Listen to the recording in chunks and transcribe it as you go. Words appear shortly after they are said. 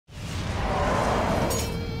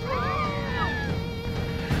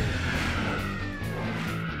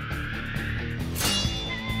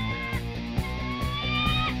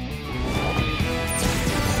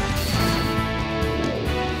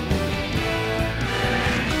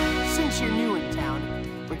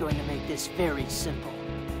this very simple.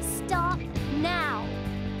 Stop now!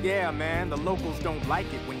 Yeah, man, the locals don't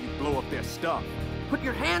like it when you blow up their stuff. Put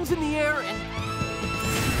your hands in the air and...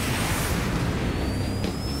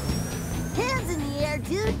 Hands in the air,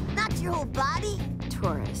 dude! Not your whole body!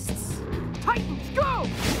 Tourists. Titans, go!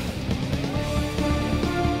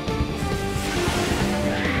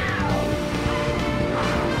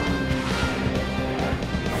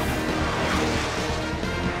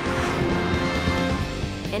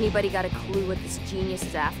 Anybody got a clue what this genius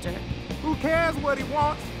is after? Who cares what he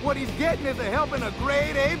wants? What he's getting is a help in a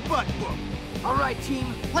grade A butt book. All right,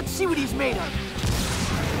 team, let's see what he's made of.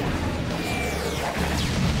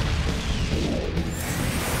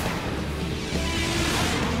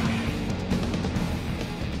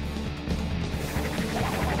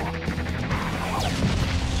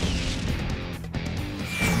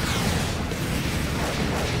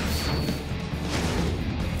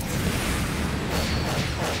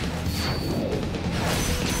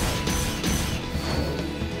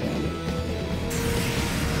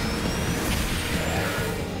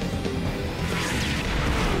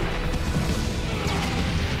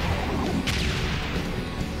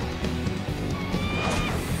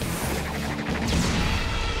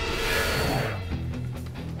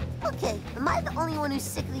 Okay, am I the only one who's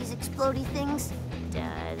sick of these explodey things?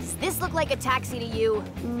 Does this look like a taxi to you?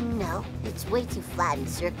 No, it's way too flat and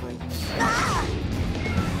circly. Ah!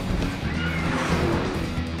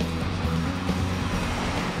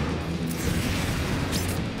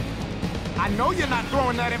 I know you're not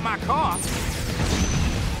throwing that in my car.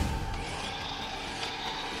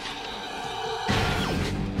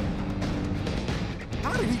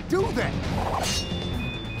 How did he do that?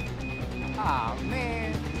 Aw,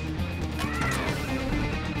 man.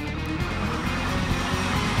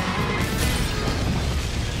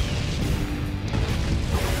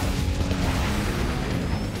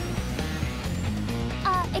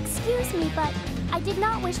 Excuse me, but I did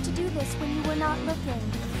not wish to do this when you were not looking.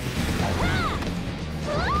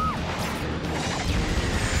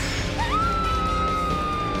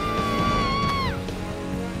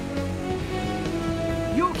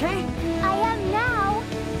 You okay? I am now.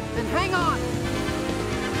 Then hang on.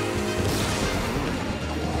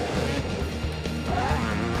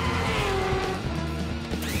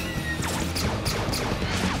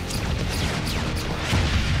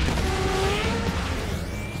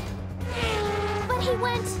 But he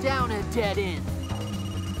went Down a dead end.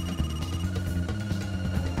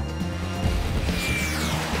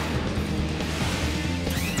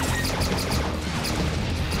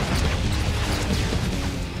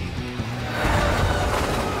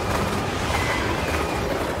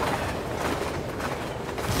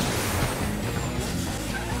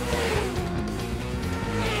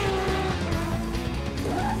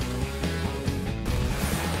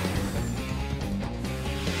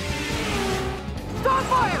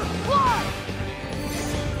 Starfire! Fly!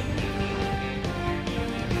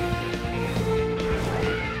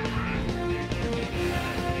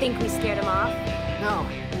 Think we scared him off? No,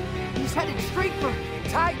 he's headed straight for...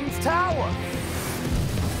 Titan's Tower.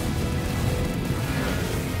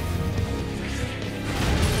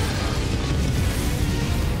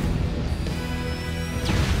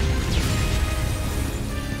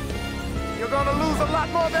 You're gonna lose a lot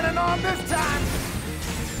more than an arm this time.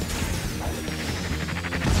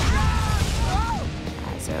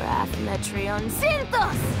 Azarath Metrion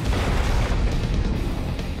Synthos!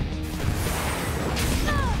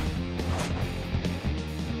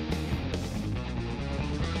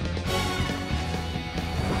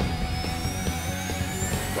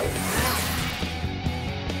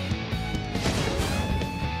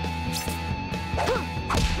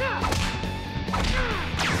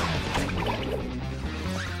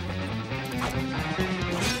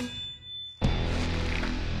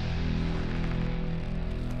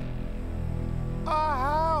 Our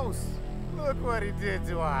house. Look what he did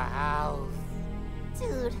to our house.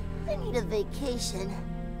 Dude, I need a vacation.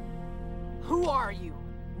 Who are you?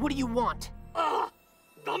 What do you want?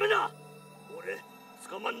 ダメだ俺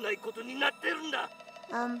捕まんないことになってるんだ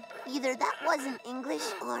Either that wasn't English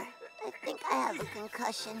or I think I have a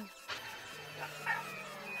concussion.